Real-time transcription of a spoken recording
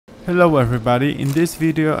Hello everybody, in this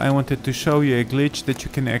video I wanted to show you a glitch that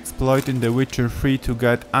you can exploit in The Witcher 3 to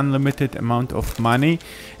get unlimited amount of money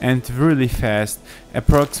and really fast,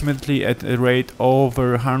 approximately at a rate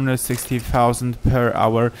over 160,000 per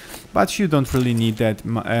hour, but you don't really need that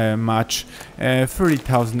much.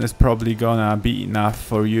 30,000 is probably gonna be enough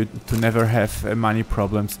for you to never have money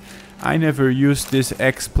problems. I never used this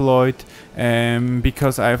exploit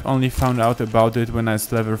because I've only found out about it when I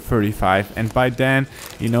was level 35, and by then,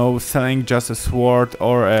 you know, selling just a sword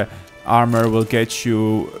or a armor will get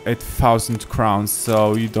you 1,000 crowns,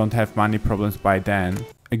 so you don't have money problems by then.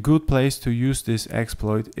 A good place to use this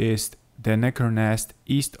exploit is the Necker Nest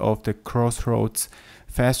east of the Crossroads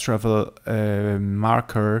fast travel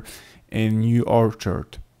marker in New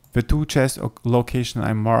Orchard. The two chest locations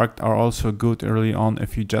I marked are also good early on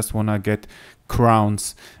if you just wanna get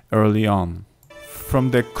crowns early on.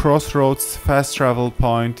 From the Crossroads fast travel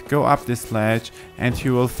point, go up this ledge and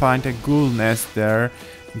you will find a ghoul nest there,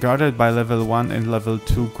 guarded by level 1 and level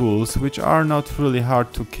 2 ghouls, which are not really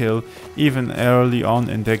hard to kill even early on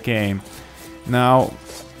in the game. Now,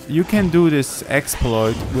 you can do this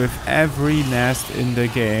exploit with every nest in the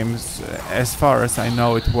games. As far as I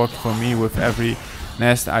know, it worked for me with every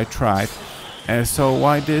nest I tried. So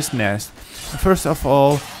why this nest? First of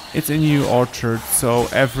all, it's a New Orchard, so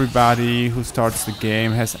everybody who starts the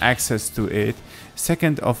game has access to it.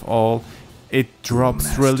 Second of all, it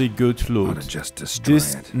drops really good loot.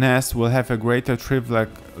 This nest will have a greater Trivlac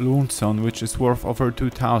Loonstone, which is worth over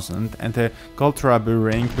 2,000, and a Gold Rubber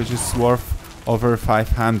Ring, which is worth over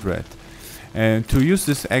 500. To use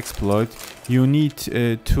this exploit, you need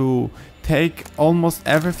to take almost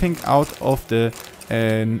everything out of the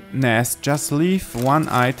nest. Just leave one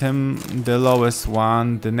item, the lowest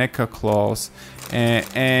one, the Necker claws,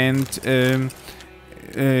 and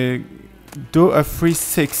do a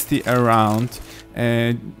 360 around,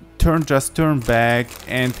 just turn back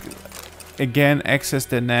and again access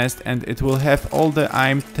the nest, and it will have all the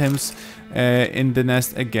items in the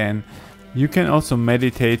nest again. You can also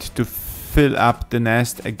meditate to fill up the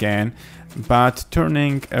nest again, but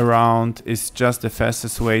turning around is just the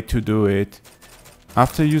fastest way to do it.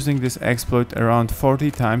 After using this exploit around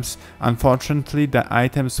 40 times, unfortunately the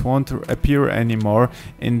items won't appear anymore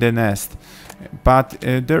in the nest, but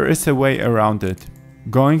there is a way around it.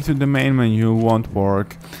 Going to the main menu won't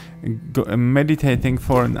work, meditating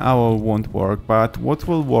for an hour won't work, but what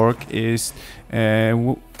will work is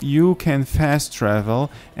you can fast travel,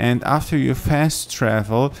 and after you fast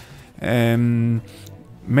travel,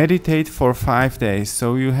 meditate for 5 days.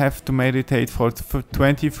 So you have to meditate for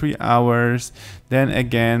 23 hours, then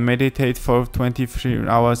again meditate for 23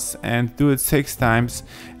 hours and do it 6 times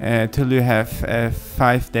till you have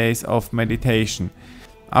 5 days of meditation.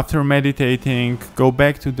 After meditating, go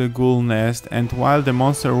back to the ghoul nest, and while the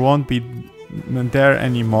monster won't be there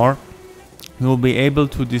anymore, you'll be able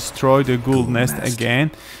to destroy the ghoul nest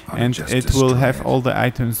again, and it will have all the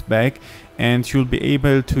items back, and you'll be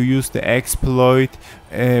able to use the exploit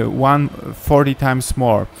 40 times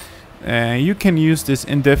more. You can use this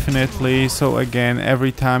indefinitely, so again,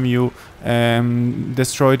 every time you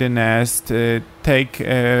destroy the nest, take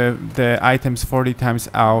the items 40 times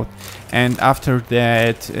out, and after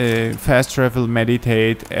that fast travel,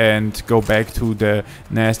 meditate, and go back to the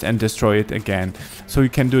nest and destroy it again. So you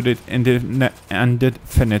can do that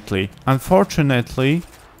indefinitely. Unfortunately,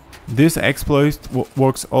 this exploit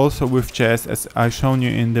works also with chests, as I shown you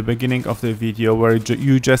in the beginning of the video, where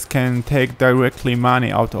you just can take directly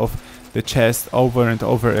money out of the chest over and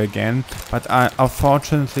over again. But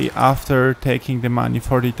unfortunately, after taking the money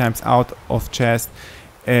 40 times out of chest,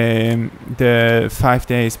 the 5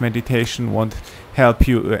 days meditation won't help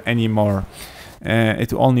you anymore.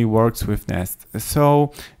 It only works with nest.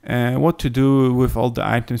 So what to do with all the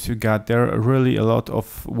items you got? There are really a lot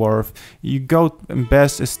of worth.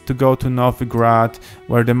 Best is to go to Novigrad,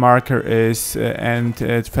 where the marker is, and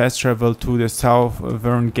fast travel to the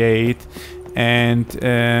southern gate, and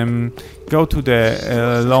go to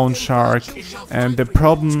the loan shark. And the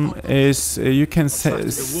problem is you can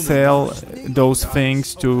sell those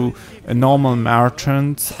things to normal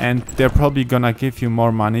merchants, and they're probably gonna give you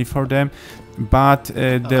more money for them, but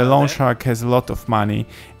the loan shark has a lot of money,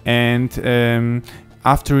 and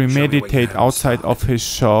after you meditate outside of his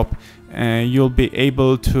shop, you'll be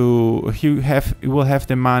able to you will have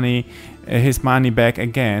the money, his money back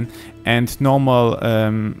again, and normal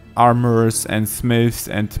armorers and smiths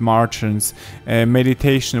and merchants,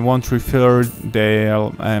 meditation won't refill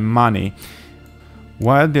their money,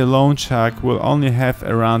 while the loan shark will only have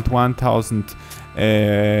around 1,000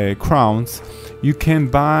 crowns. you can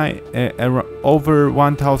buy over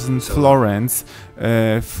 1000 florins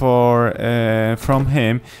from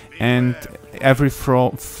him, and every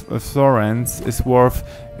florins is worth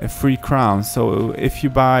 3 crowns. So if you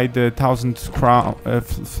buy the 1000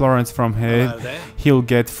 florins from him, he'll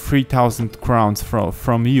get 3000 crowns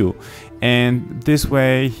from you, and this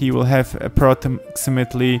way he will have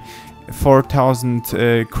approximately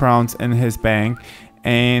 4000 crowns in his bank,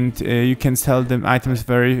 and you can sell them items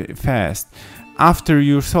very fast. After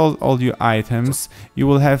you sold all your items, you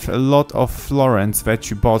will have a lot of florins that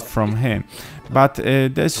you bought from him. But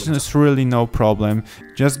there's just really no problem.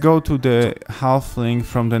 Just go to the halfling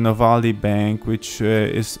from the Novaldi Bank, which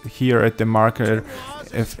is here at the market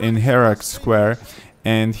in Herak Square,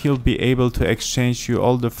 and he'll be able to exchange you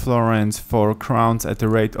all the florins for crowns at the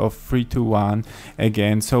rate of 3 to 1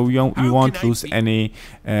 again, so you won't lose any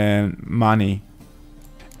money.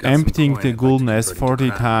 Emptying the ghoul nest 40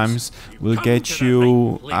 times will get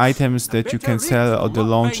you items that you can sell at the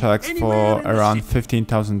loan sharks for around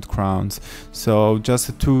 15,000 crowns. So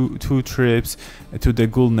just two trips to the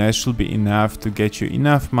ghoul nest should be enough to get you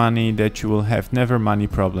enough money that you will have never money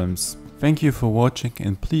problems. Thank you for watching,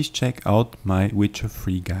 and please check out my Witcher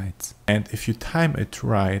 3 guides. And if you time it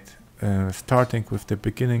right, starting with the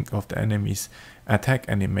beginning of the enemy's attack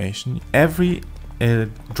animation, every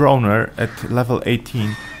droner at level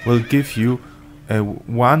 18 will give you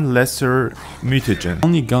one lesser mutagen.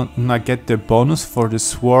 Only gonna get the bonus for the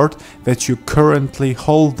sword that you're currently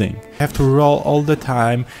holding. You have to roll all the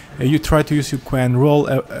time. You try to use your quen, roll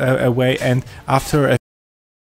away, and after a